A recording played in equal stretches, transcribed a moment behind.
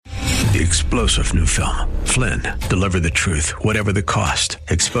The explosive new film, Flynn, deliver the truth, whatever the cost,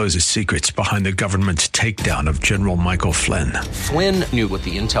 exposes secrets behind the government's takedown of General Michael Flynn. Flynn knew what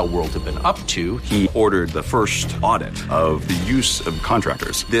the intel world had been up to. He ordered the first audit of the use of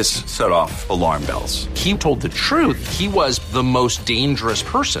contractors. This set off alarm bells. He told the truth. He was the most dangerous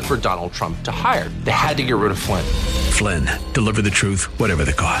person for Donald Trump to hire. They had to get rid of Flynn. Flynn, deliver the truth, whatever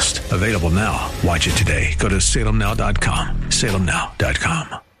the cost. Available now. Watch it today. Go to salemnow.com.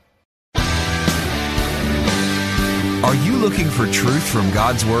 salemnow.com. Are you looking for truth from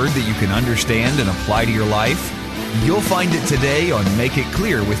God's Word that you can understand and apply to your life? You'll find it today on Make It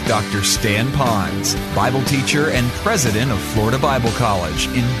Clear with Dr. Stan Ponz, Bible teacher and president of Florida Bible College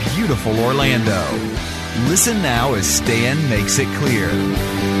in beautiful Orlando. Listen now as Stan makes it clear.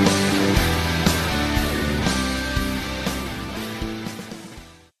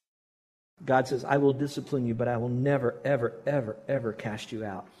 God says, I will discipline you, but I will never, ever, ever, ever cast you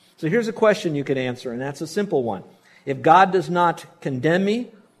out. So here's a question you could answer, and that's a simple one. If God does not condemn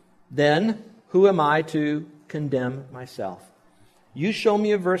me, then who am I to condemn myself? You show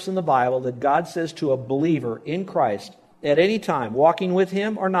me a verse in the Bible that God says to a believer in Christ at any time, walking with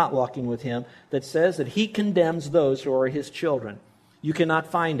Him or not walking with Him, that says that He condemns those who are His children. You cannot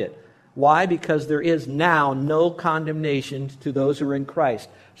find it. Why? Because there is now no condemnation to those who are in Christ.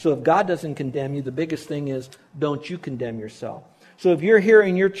 So if God doesn't condemn you, the biggest thing is, don't you condemn yourself. So if you're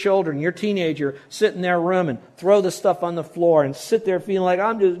hearing your children, your teenager, sit in their room and throw the stuff on the floor and sit there feeling like,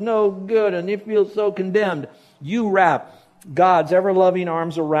 I'm just no good and you feel so condemned, you wrap God's ever-loving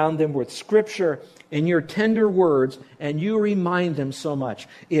arms around them with Scripture and your tender words, and you remind them so much.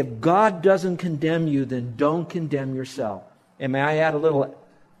 If God doesn't condemn you, then don't condemn yourself. And may I add a little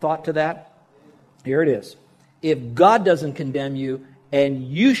thought to that? Here it is. If God doesn't condemn you and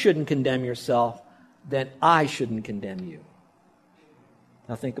you shouldn't condemn yourself, then I shouldn't condemn you.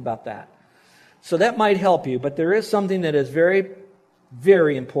 Now think about that. So that might help you, but there is something that is very,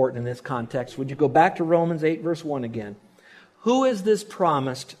 very important in this context. Would you go back to Romans 8, verse 1 again? Who is this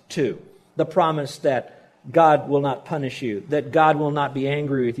promised to? The promise that God will not punish you, that God will not be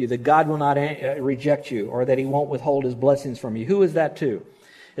angry with you, that God will not reject you, or that He won't withhold His blessings from you. Who is that to?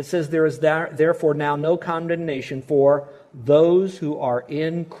 It says, there is therefore now no condemnation for those who are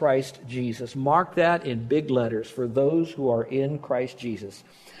in Christ Jesus. Mark that in big letters, for those who are in Christ Jesus.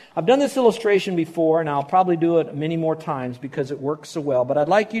 I've done this illustration before, and I'll probably do it many more times because it works so well. But I'd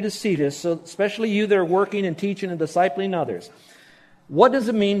like you to see this, so especially you that are working and teaching and discipling others. What does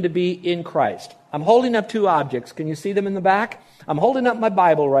it mean to be in Christ? I'm holding up two objects. Can you see them in the back? I'm holding up my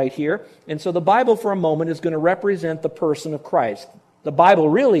Bible right here. And so the Bible for a moment is going to represent the person of Christ. The Bible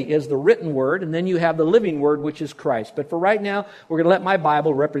really is the written word, and then you have the living word, which is Christ. But for right now, we're going to let my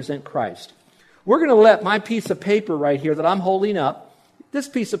Bible represent Christ. We're going to let my piece of paper right here that I'm holding up, this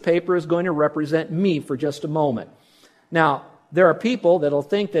piece of paper is going to represent me for just a moment. Now, there are people that will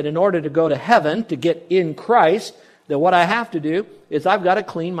think that in order to go to heaven, to get in Christ, that what I have to do is I've got to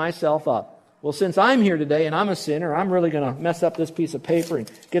clean myself up. Well, since I'm here today and I'm a sinner, I'm really going to mess up this piece of paper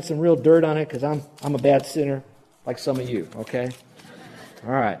and get some real dirt on it because I'm a bad sinner like some of you, okay?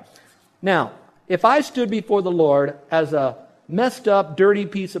 All right. Now, if I stood before the Lord as a messed up, dirty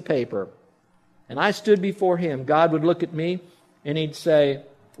piece of paper, and I stood before Him, God would look at me and He'd say,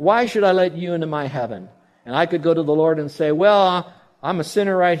 why should I let you into my heaven? And I could go to the Lord and say, well, I'm a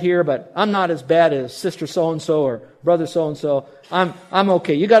sinner right here, but I'm not as bad as sister so-and-so or brother so-and-so. I'm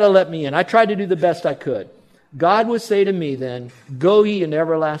okay. You got to let me in. I tried to do the best I could. God would say to me then, go ye into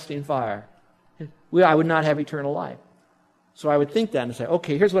everlasting fire. I would not have eternal life. So I would think that and say,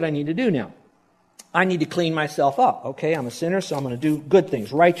 okay, here's what I need to do now. I need to clean myself up. Okay, I'm a sinner, so I'm going to do good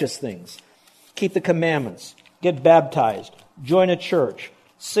things, righteous things. Keep the commandments. Get baptized. Join a church.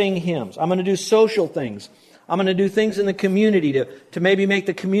 Sing hymns. I'm going to do social things. I'm going to do things in the community to maybe make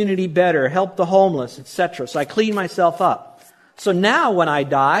the community better, help the homeless, etc. So I clean myself up. So now when I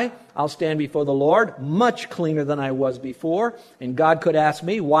die, I'll stand before the Lord much cleaner than I was before. And God could ask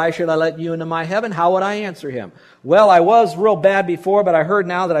me, why should I let you into my heaven? How would I answer Him? Well, I was real bad before, but I heard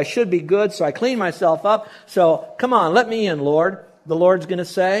now that I should be good, so I cleaned myself up. So come on, let me in, Lord. The Lord's going to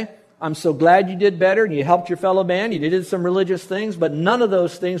say, I'm so glad you did better and you helped your fellow man. You did some religious things, but none of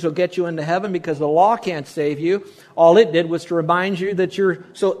those things will get you into heaven because the law can't save you. All it did was to remind you that you're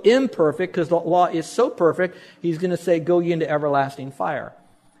so imperfect because the law is so perfect. He's going to say, go ye into everlasting fire.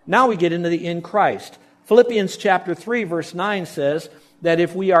 Now we get into the in Christ. Philippians chapter 3 verse 9 says that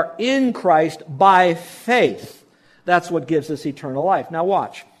if we are in Christ by faith, that's what gives us eternal life. Now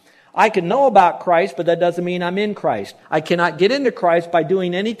watch. I can know about Christ, but that doesn't mean I'm in Christ. I cannot get into Christ by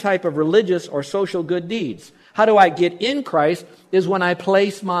doing any type of religious or social good deeds. How do I get in Christ is when I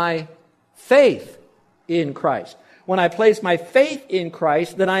place my Faith in Christ. When I place my faith in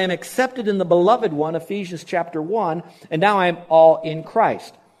Christ, then I am accepted in the beloved one, Ephesians chapter 1, and now I am all in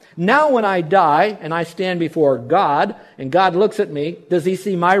Christ. Now when I die and I stand before God, and God looks at me, does He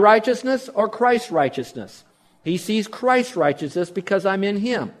see my righteousness or Christ's righteousness? He sees Christ's righteousness because I'm in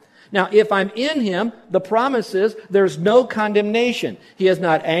Him. Now, if I'm in Him, the promise is there's no condemnation. He is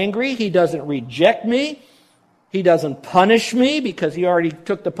not angry. He doesn't reject me. He doesn't punish me because He already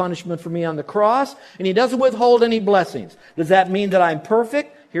took the punishment for me on the cross. And He doesn't withhold any blessings. Does that mean that I'm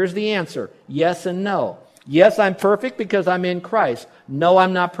perfect? Here's the answer. Yes and no. Yes, I'm perfect because I'm in Christ. No,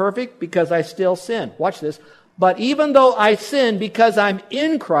 I'm not perfect because I still sin. Watch this. But even though I sin because I'm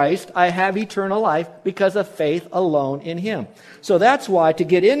in Christ, I have eternal life because of faith alone in Him. So that's why to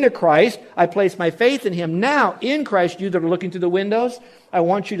get into Christ, I place my faith in Him. Now, in Christ, you that are looking through the windows, I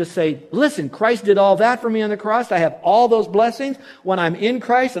want you to say, listen, Christ did all that for me on the cross. I have all those blessings when I'm in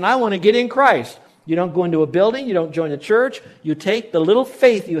Christ, and I want to get in Christ. You don't go into a building. You don't join a church. You take the little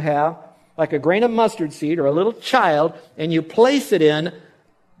faith you have, like a grain of mustard seed or a little child, and you place it in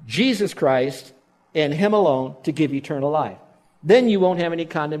Jesus Christ and Him alone to give eternal life. Then you won't have any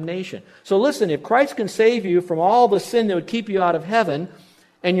condemnation. So listen, if Christ can save you from all the sin that would keep you out of heaven,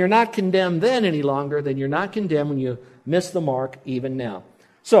 and you're not condemned then any longer, then you're not condemned when you miss the mark even now.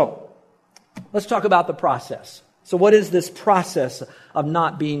 So, let's talk about the process. So what is this process of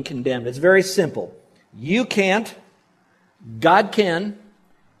not being condemned? It's very simple. You can't. God can.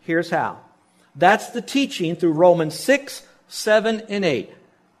 Here's how. That's the teaching through Romans 6, 7, and 8.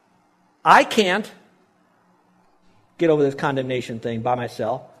 I can't get over this condemnation thing by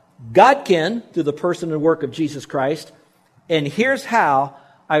myself. God can through the person and work of Jesus Christ. And here's how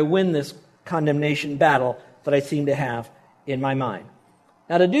I win this condemnation battle that I seem to have in my mind.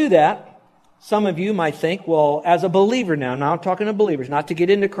 Now to do that, some of you might think, well, as a believer now I'm talking to believers, not to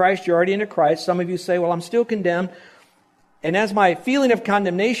get into Christ, you're already into Christ. Some of you say, well, I'm still condemned. And as my feeling of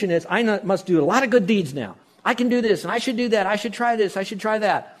condemnation is, I must do a lot of good deeds now. I can do this, and I should do that. I should try this. I should try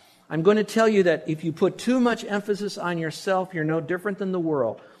that. I'm going to tell you that if you put too much emphasis on yourself, you're no different than the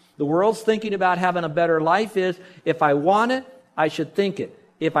world. The world's thinking about having a better life is, if I want it, I should think it.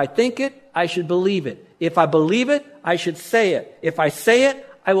 If I think it, I should believe it. If I believe it, I should say it. If I say it,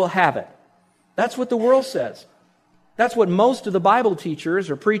 I will have it. That's what the world says. That's what most of the Bible teachers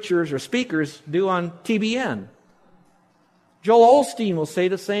or preachers or speakers do on TBN. Joel Osteen will say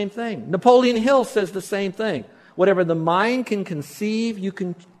the same thing. Napoleon Hill says the same thing. Whatever the mind can conceive, you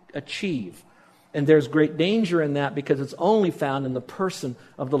can achieve. And there's great danger in that because it's only found in the person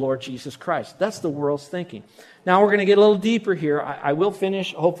of the Lord Jesus Christ. That's the world's thinking. Now we're going to get a little deeper here. I will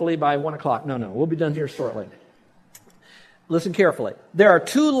finish hopefully by 1 o'clock. No, we'll be done here shortly. Listen carefully. There are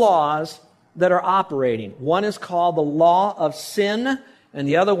two laws that are operating. One is called the law of sin, and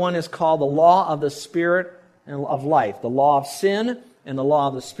the other one is called the law of the Spirit of life. The law of sin and the law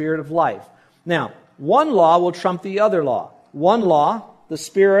of the Spirit of life. Now, one law will trump the other law. One law, the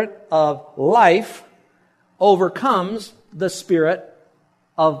Spirit of life, overcomes the spirit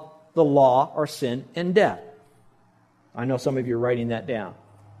of the law or sin and death. I know some of you are writing that down.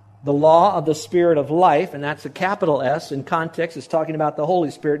 The law of the Spirit of life, and that's a capital S in context, is talking about the Holy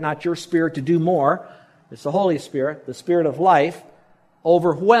Spirit, not your spirit to do more. It's the Holy Spirit. The Spirit of life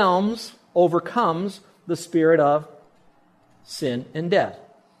overcomes the spirit of sin and death.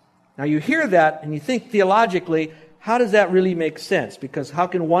 Now you hear that and you think theologically, how does that really make sense? Because how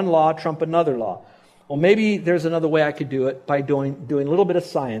can one law trump another law? Well, maybe there's another way I could do it by doing a little bit of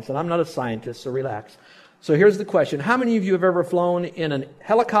science, and I'm not a scientist, so relax. So here's the question. How many of you have ever flown in a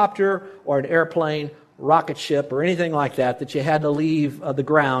helicopter or an airplane, rocket ship, or anything like that you had to leave the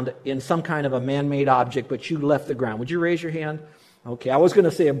ground in some kind of a man-made object, but you left the ground? Would you raise your hand? Okay, I was going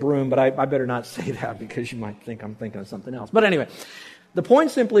to say a broom, but I better not say that because you might think I'm thinking of something else. But anyway, the point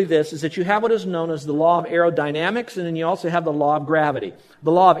simply this is that you have what is known as the law of aerodynamics, and then you also have the law of gravity.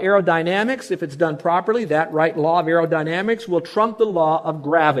 The law of aerodynamics, if it's done properly, that right law of aerodynamics will trump the law of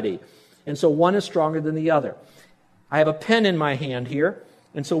gravity. And so one is stronger than the other. I have a pen in my hand here,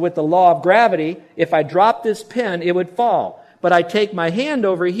 and so with the law of gravity, if I drop this pen, it would fall. But I take my hand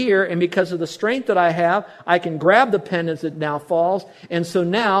over here, and because of the strength that I have, I can grab the pen as it now falls. And so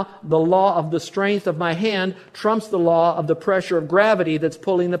now the law of the strength of my hand trumps the law of the pressure of gravity that's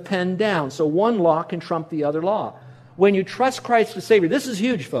pulling the pen down. So one law can trump the other law. When you trust Christ as Savior, this is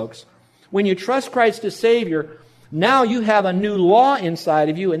huge, folks. When you trust Christ as Savior, now you have a new law inside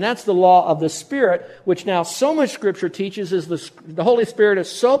of you, and that's the law of the Spirit, which now so much Scripture teaches is the Holy Spirit is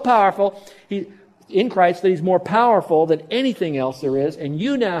so powerful in Christ that He's more powerful than anything else there is, and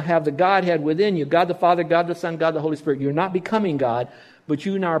you now have the Godhead within you, God the Father, God the Son, God the Holy Spirit. You're not becoming God, but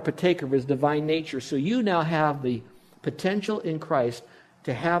you now are a partaker of His divine nature. So you now have the potential in Christ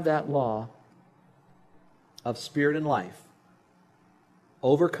to have that law of spirit and life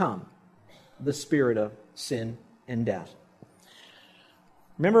overcome the spirit of sin and death.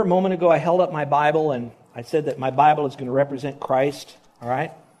 Remember a moment ago I held up my Bible and I said that my Bible is going to represent Christ, all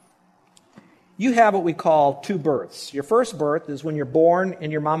right? You have what we call two births. Your first birth is when you're born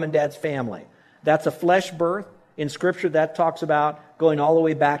in your mom and dad's family. That's a flesh birth. In Scripture, that talks about going all the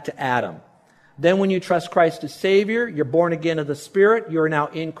way back to Adam. Then when you trust Christ as Savior, you're born again of the Spirit. You're now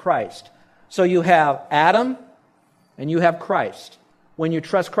in Christ. So you have Adam and you have Christ. When you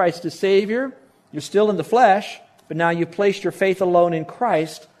trust Christ as Savior, you're still in the flesh, but now you've placed your faith alone in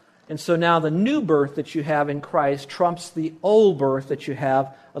Christ. And so now the new birth that you have in Christ trumps the old birth that you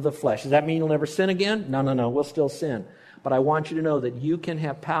have of the flesh. Does that mean you'll never sin again? No. We'll still sin. But I want you to know that you can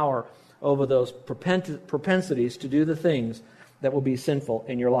have power over those propensities to do the things that will be sinful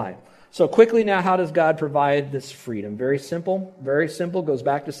in your life. So quickly now, how does God provide this freedom? Very simple, goes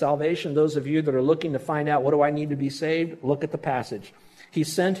back to salvation. Those of you that are looking to find out, what do I need to be saved? Look at the passage. He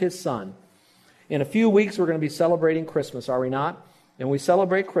sent His Son. In a few weeks, we're going to be celebrating Christmas, are we not? And when we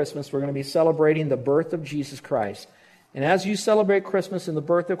celebrate Christmas, we're going to be celebrating the birth of Jesus Christ. And as you celebrate Christmas and the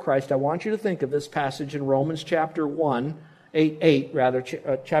birth of Christ, I want you to think of this passage in Romans chapter 8,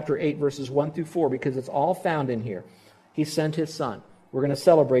 chapter 8, verses 1 through 4, because it's all found in here. He sent His Son. We're going to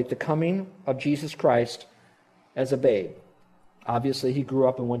celebrate the coming of Jesus Christ as a babe. Obviously, He grew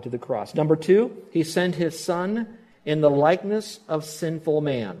up and went to the cross. Number 2, He sent His Son in the likeness of sinful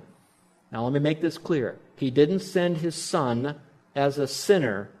man. Now, let me make this clear. He didn't send His Son as a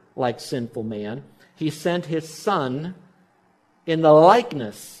sinner like sinful man. He sent His Son in the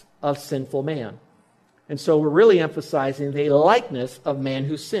likeness of sinful man. And so we're really emphasizing the likeness of man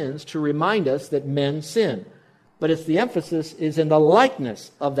who sins to remind us that men sin. But it's the emphasis is in the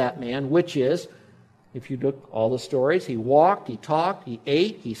likeness of that man, which is, if you look all the stories, He walked, He talked, He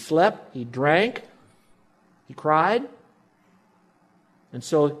ate, He slept, He drank, He cried. And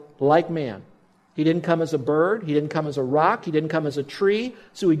so, like man, He didn't come as a bird, He didn't come as a rock, He didn't come as a tree,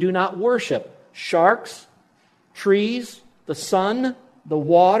 so we do not worship sharks, trees, the sun, the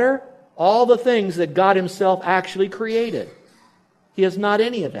water, all the things that God Himself actually created. He is not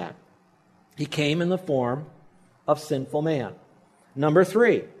any of that. He came in the form of sinful man. Number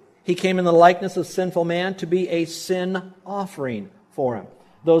 3, He came in the likeness of sinful man to be a sin offering for him.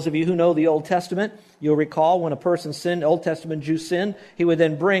 Those of you who know the Old Testament, you'll recall when a person sinned, Old Testament Jew sinned, he would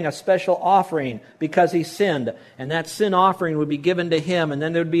then bring a special offering because he sinned. And that sin offering would be given to him. And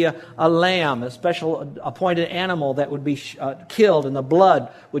then there would be a lamb, a special appointed animal that would be killed, and the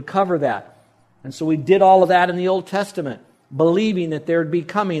blood would cover that. And so we did all of that in the Old Testament, believing that there would be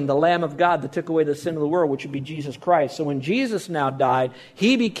coming the Lamb of God that took away the sin of the world, which would be Jesus Christ. So when Jesus now died,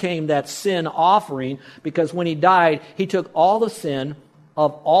 He became that sin offering, because when He died, He took all the sin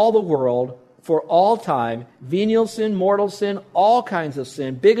of all the world for all time, venial sin, mortal sin, all kinds of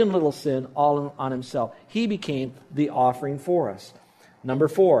sin, big and little sin, all on Himself. He became the offering for us. Number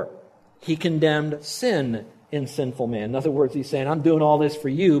 4, He condemned sin in sinful man. In other words, He's saying, I'm doing all this for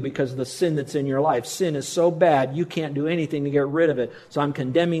you because of the sin that's in your life. Sin is so bad, you can't do anything to get rid of it. So I'm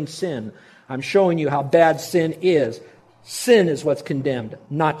condemning sin. I'm showing you how bad sin is. Sin is what's condemned,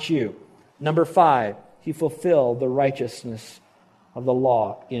 not you. Number 5, He fulfilled the righteousness of the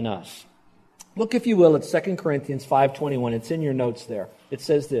law in us. Look, if you will, at 2 Corinthians 5:21. It's in your notes there. It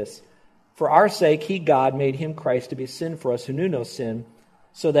says this, For our sake He, God, made Him, Christ, to be sin for us who knew no sin,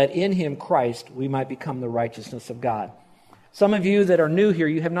 so that in Him, Christ, we might become the righteousness of God. Some of you that are new here,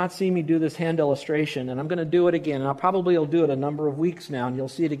 you have not seen me do this hand illustration, and I'm going to do it again, and I'll probably do it a number of weeks now, and you'll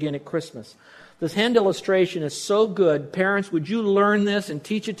see it again at Christmas. This hand illustration is so good. Parents, would you learn this and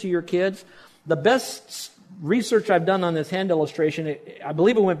teach it to your kids? The best research I've done on this hand illustration, I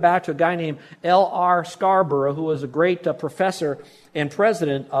believe it went back to a guy named L.R. Scarborough, who was a great professor and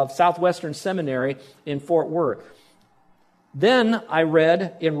president of Southwestern Seminary in Fort Worth. Then I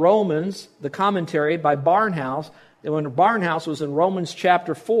read in Romans, the commentary by Barnhouse, that when Barnhouse was in Romans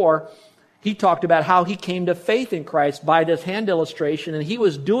chapter 4, he talked about how he came to faith in Christ by this hand illustration, and he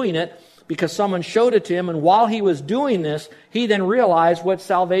was doing it because someone showed it to him, and while he was doing this, he then realized what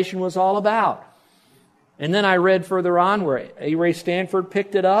salvation was all about. And then I read further on where A. Ray Stanford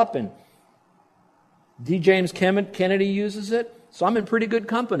picked it up, and D. James Kennedy uses it. So I'm in pretty good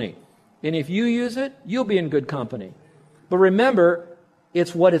company. And if you use it, you'll be in good company. But remember,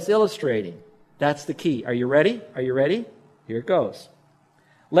 it's what it's illustrating. That's the key. Are you ready? Are you ready? Here it goes.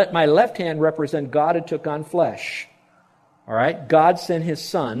 Let my left hand represent God who took on flesh. All right? God sent His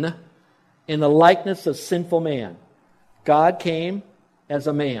Son in the likeness of sinful man. God came as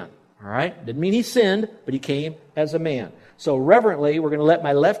a man. All right? Didn't mean he sinned, but he came as a man. So reverently, we're going to let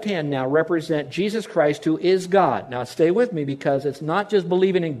my left hand now represent Jesus Christ, who is God. Now stay with me, because it's not just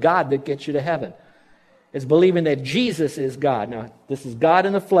believing in God that gets you to heaven. It's believing that Jesus is God. Now, this is God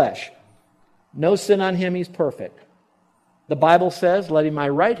in the flesh. No sin on him, he's perfect. The Bible says, letting my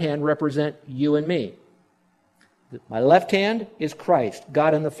right hand represent you and me. My left hand is Christ,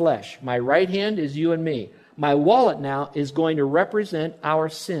 God in the flesh. My right hand is you and me. My wallet now is going to represent our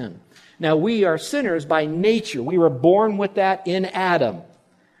sin. Now, we are sinners by nature. We were born with that in Adam.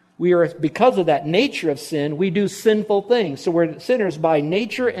 Because of that nature of sin, we do sinful things. So we're sinners by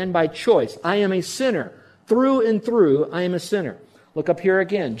nature and by choice. I am a sinner. Through and through, I am a sinner. Look up here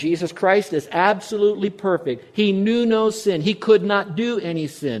again. Jesus Christ is absolutely perfect. He knew no sin. He could not do any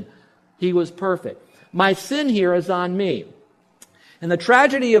sin. He was perfect. My sin here is on me. And the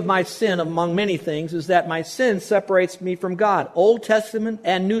tragedy of my sin, among many things, is that my sin separates me from God. Old Testament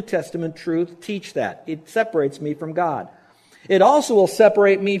and New Testament truth teach that. It separates me from God. It also will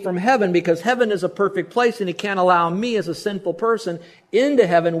separate me from heaven, because heaven is a perfect place and He can't allow me as a sinful person into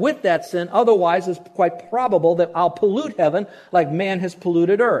heaven with that sin. Otherwise, it's quite probable that I'll pollute heaven like man has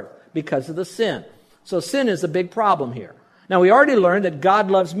polluted earth because of the sin. So sin is a big problem here. Now, we already learned that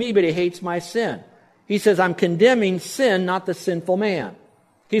God loves me, but He hates my sin. He says, I'm condemning sin, not the sinful man.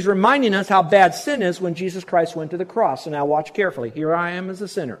 He's reminding us how bad sin is when Jesus Christ went to the cross. So now watch carefully. Here I am as a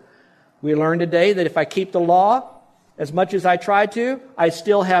sinner. We learned today that if I keep the law as much as I try to, I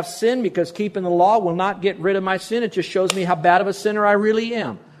still have sin, because keeping the law will not get rid of my sin. It just shows me how bad of a sinner I really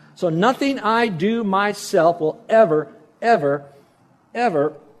am. So nothing I do myself will ever,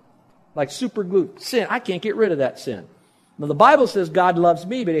 like super glue, sin. I can't get rid of that sin. Now, the Bible says God loves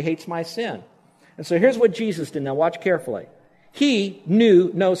me, but He hates my sin. And so here's what Jesus did. Now watch carefully. He knew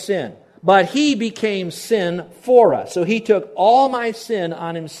no sin, but He became sin for us. So He took all my sin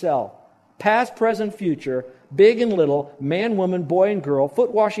on Himself. Past, present, future, big and little, man, woman, boy and girl,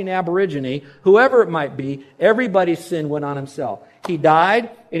 foot-washing aborigine, whoever it might be, everybody's sin went on Himself. He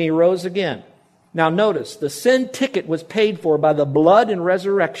died and He rose again. Now notice, the sin ticket was paid for by the blood and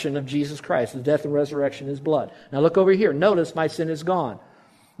resurrection of Jesus Christ. The death and resurrection is blood. Now look over here. Notice my sin is gone.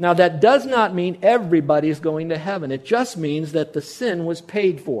 Now, that does not mean everybody is going to heaven. It just means that the sin was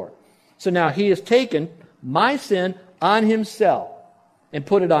paid for. So now He has taken my sin on Himself and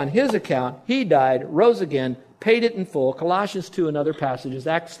put it on His account. He died, rose again, paid it in full. Colossians 2 and other passages,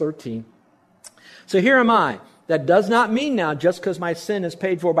 Acts 13. So here am I. That does not mean now, just because my sin is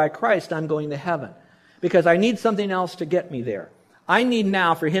paid for by Christ, I'm going to heaven. Because I need something else to get me there. I need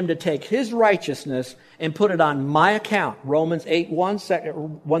now for Him to take His righteousness and put it on my account. Romans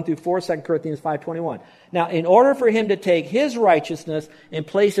 8:1 through 4, 2 Corinthians 5:21. Now, in order for Him to take His righteousness and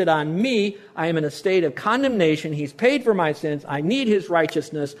place it on me, I am in a state of condemnation. He's paid for my sins. I need His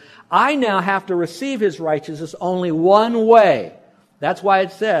righteousness. I now have to receive His righteousness only one way. That's why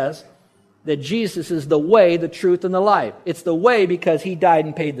it says that Jesus is the way, the truth, and the life. It's the way because He died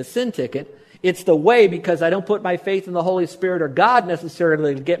and paid the sin ticket. It's the way because I don't put my faith in the Holy Spirit or God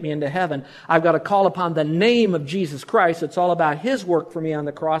necessarily to get me into heaven. I've got to call upon the name of Jesus Christ. It's all about His work for me on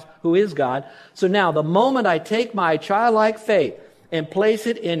the cross, who is God. So now, the moment I take my childlike faith and place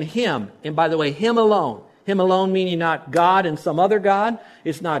it in Him, and by the way, Him alone meaning not God and some other God.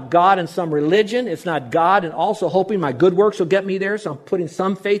 It's not God and some religion. It's not God and also hoping my good works will get me there. So I'm putting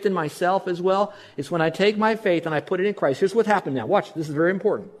some faith in myself as well. It's when I take my faith and I put it in Christ. Here's what happened now. Watch, this is very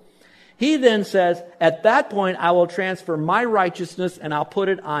important. He then says, at that point, I will transfer my righteousness and I'll put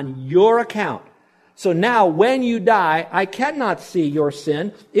it on your account. So now, when you die, I cannot see your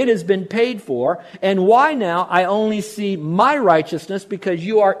sin. It has been paid for. And why now? I only see my righteousness because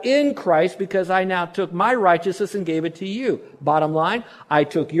you are in Christ, because I now took my righteousness and gave it to you. Bottom line, I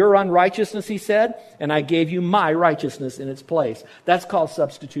took your unrighteousness, He said, and I gave you my righteousness in its place. That's called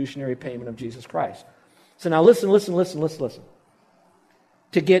substitutionary payment of Jesus Christ. So now listen.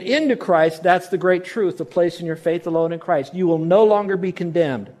 To get into Christ, that's the great truth of placing your faith alone in Christ. You will no longer be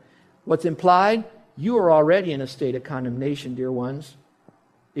condemned. What's implied? You are already in a state of condemnation, dear ones.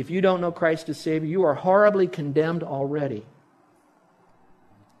 If you don't know Christ as Savior, you are horribly condemned already.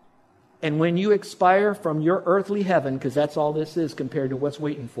 And when you expire from your earthly heaven, because that's all this is compared to what's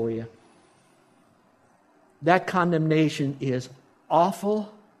waiting for you, that condemnation is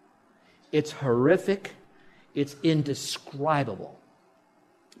awful, it's horrific, it's indescribable.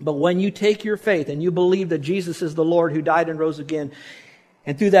 But when you take your faith and you believe that Jesus is the Lord who died and rose again,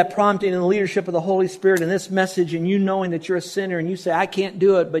 and through that prompting and the leadership of the Holy Spirit and this message, and you knowing that you're a sinner and you say, I can't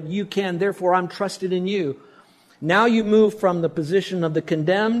do it, but you can, therefore I'm trusted in you. Now you move from the position of the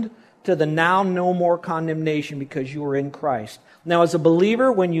condemned to the now no more condemnation because you are in Christ. Now, as a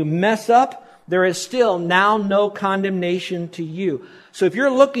believer, when you mess up, there is still now no condemnation to you. So if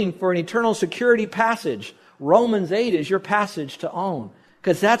you're looking for an eternal security passage, Romans 8 is your passage to own.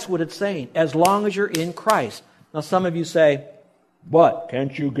 Because that's what it's saying, as long as you're in Christ. Now some of you say, what,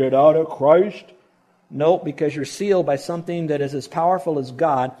 can't you get out of Christ? No, because you're sealed by something that is as powerful as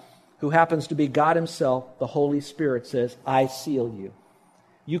God, who happens to be God Himself. The Holy Spirit says, I seal you.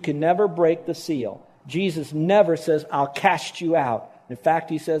 You can never break the seal. Jesus never says, I'll cast you out. In fact,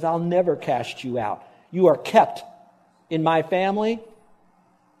 He says, I'll never cast you out. You are kept in my family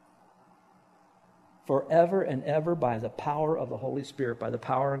forever and ever by the power of the Holy Spirit, by the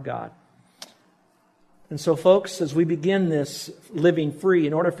power of God. And so, folks, as we begin this living free,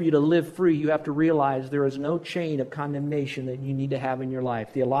 in order for you to live free, you have to realize there is no chain of condemnation that you need to have in your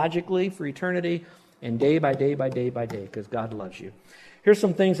life, theologically, for eternity, and day by day by day by day, because God loves you. Here's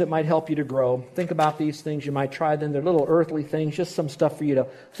some things that might help you to grow. Think about these things. You might try them. They're little earthly things, just some stuff for you to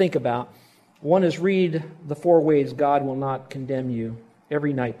think about. One is read the 4 ways God will not condemn you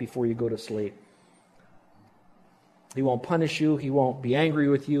every night before you go to sleep. He won't punish you. He won't be angry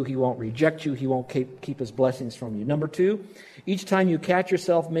with you. He won't reject you. He won't keep His blessings from you. Number 2, each time you catch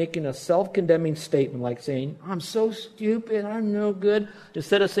yourself making a self-condemning statement like saying, I'm so stupid, I'm no good,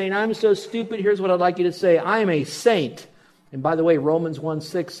 instead of saying, I'm so stupid, here's what I'd like you to say, I am a saint. And by the way, Romans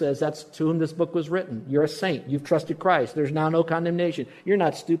 1:6 says that's to whom this book was written. You're a saint. You've trusted Christ. There's now no condemnation. You're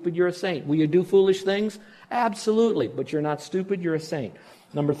not stupid. You're a saint. Will you do foolish things? Absolutely. But you're not stupid. You're a saint.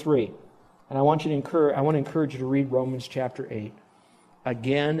 Number 3. And I want to encourage you to read Romans chapter 8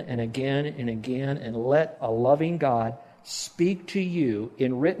 again and again and again, and let a loving God speak to you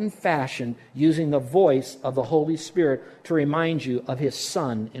in written fashion using the voice of the Holy Spirit to remind you of His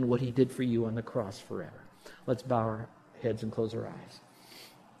Son and what He did for you on the cross forever. Let's bow our heads and close our eyes.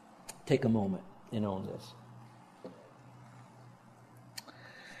 Take a moment and own this.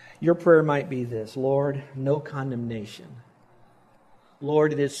 Your prayer might be this: Lord, no condemnation.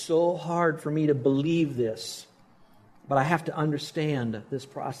 Lord, it is so hard for me to believe this, but I have to understand this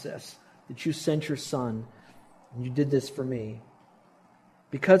process, that you sent your Son and you did this for me.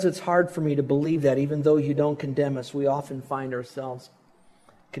 Because it's hard for me to believe that, even though you don't condemn us, we often find ourselves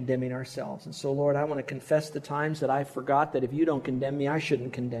condemning ourselves. And so, Lord, I want to confess the times that I forgot that if you don't condemn me, I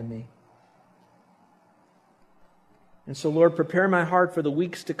shouldn't condemn me. And so, Lord, prepare my heart for the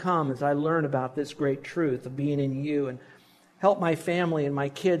weeks to come as I learn about this great truth of being in you, and help my family and my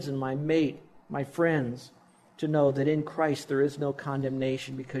kids and my mate, my friends, to know that in Christ there is no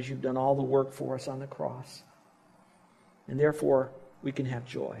condemnation because you've done all the work for us on the cross. And therefore, we can have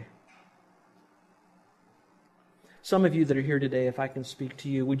joy. Some of you that are here today, if I can speak to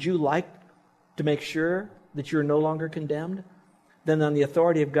you, would you like to make sure that you're no longer condemned? Then on the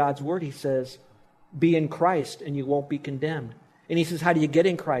authority of God's Word, He says, be in Christ and you won't be condemned. And He says, how do you get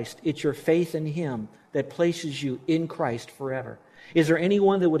in Christ? It's your faith in Him that places you in Christ forever. Is there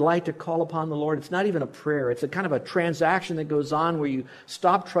anyone that would like to call upon the Lord? It's not even a prayer. It's a kind of a transaction that goes on where you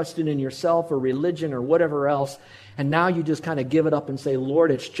stop trusting in yourself or religion or whatever else, and now you just kind of give it up and say, Lord,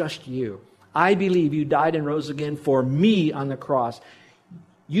 it's just you. I believe you died and rose again for me on the cross.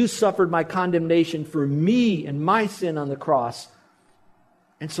 You suffered my condemnation for me and my sin on the cross.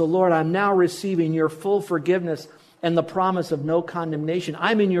 And so, Lord, I'm now receiving your full forgiveness and the promise of no condemnation.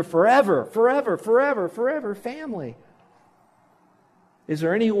 I'm in your forever, forever, forever, forever family. Is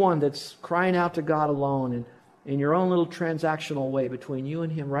there anyone that's crying out to God alone and in your own little transactional way between you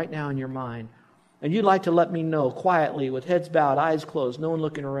and Him right now in your mind? And you'd like to let me know quietly, with heads bowed, eyes closed, no one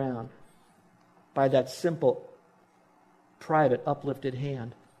looking around, by that simple, private, uplifted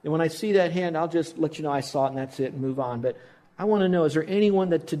hand. And when I see that hand, I'll just let you know I saw it and that's it and move on. But I want to know, is there anyone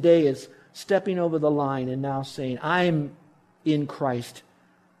that today is stepping over the line and now saying, I'm in Christ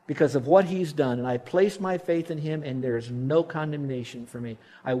because of what He's done, and I place my faith in Him, and there's no condemnation for me.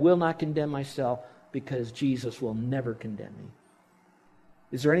 I will not condemn myself because Jesus will never condemn me.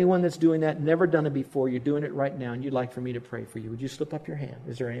 Is there anyone that's doing that, never done it before, you're doing it right now, and you'd like for me to pray for you? Would you slip up your hand?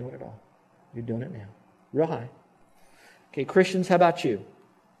 Is there anyone at all? You're doing it now. Real high. Okay, Christians, how about you?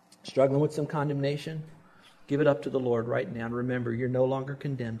 Struggling with some condemnation? Give it up to the Lord right now, and remember, you're no longer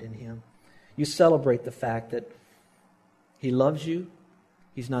condemned in Him. You celebrate the fact that He loves you.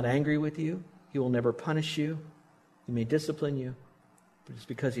 He's not angry with you. He will never punish you. He may discipline you, but it's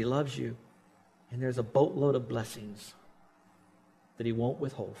because He loves you. And there's a boatload of blessings that He won't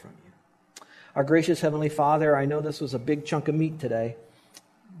withhold from you. Our gracious Heavenly Father, I know this was a big chunk of meat today,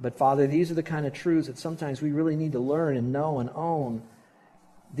 but Father, these are the kind of truths that sometimes we really need to learn and know and own.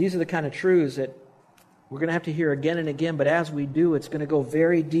 These are the kind of truths that we're going to have to hear again and again, but as we do, it's going to go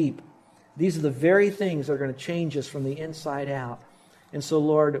very deep These are the very things that are going to change us from the inside out. And so,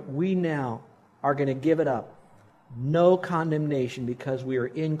 Lord, we now are going to give it up. No condemnation, because we are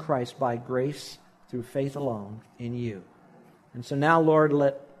in Christ by grace through faith alone in you. And so now, Lord,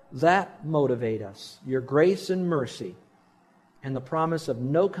 let that motivate us. Your grace and mercy and the promise of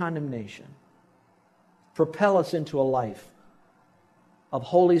no condemnation propel us into a life of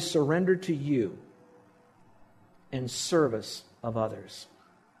holy surrender to you and service of others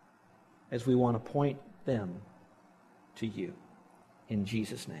as we want to point them to you. In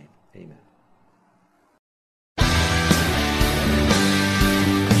Jesus' name, amen.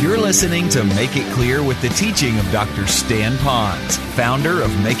 You're listening to Make It Clear with the teaching of Dr. Stan Ponz, founder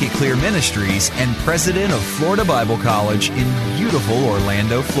of Make It Clear Ministries and president of Florida Bible College in beautiful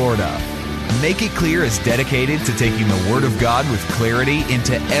Orlando, Florida. Make It Clear is dedicated to taking the Word of God with clarity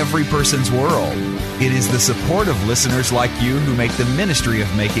into every person's world. It is the support of listeners like you who make the ministry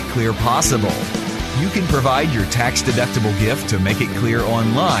of Make It Clear possible. You can provide your tax-deductible gift to Make It Clear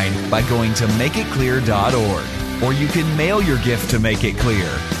online by going to makeitclear.org. Or you can mail your gift to Make It Clear,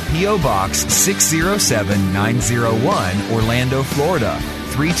 P.O. Box 607901, Orlando, Florida,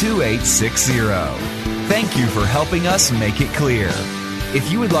 32860. Thank you for helping us make it clear. If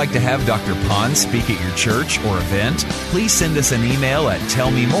you would like to have Dr. Ponz speak at your church or event, please send us an email at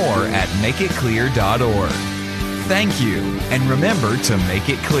tellmemore@makeitclear.org. Thank you, and remember to make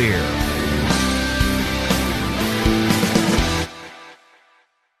it clear.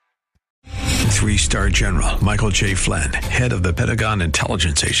 Three-star General Michael J. Flynn, head of the Pentagon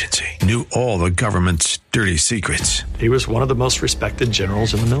Intelligence Agency, knew all the government's dirty secrets. He was one of the most respected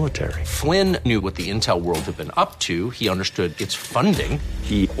generals in the military. Flynn knew what the intel world had been up to. He understood its funding.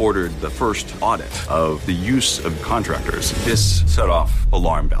 He ordered the first audit of the use of contractors. This set off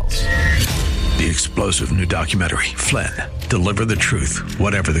alarm bells. The explosive new documentary, Flynn, Deliver the Truth,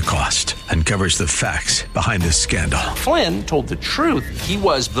 Whatever the Cost, uncovers the facts behind this scandal. Flynn told the truth. He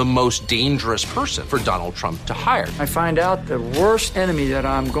was the most dangerous person for Donald Trump to hire. I find out the worst enemy that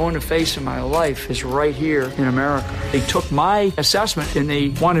I'm going to face in my life is right here in America. They took my assessment and they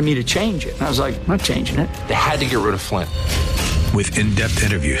wanted me to change it. And I was like, I'm not changing it. They had to get rid of Flynn. With in-depth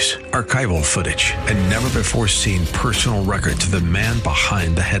interviews, archival footage, and never-before-seen personal records of the man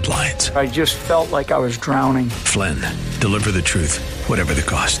behind the headlines. I just felt like I was drowning. Flynn, Deliver the Truth, Whatever the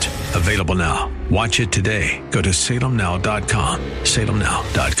Cost. Available now. Watch it today. Go to salemnow.com.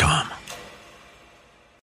 salemnow.com.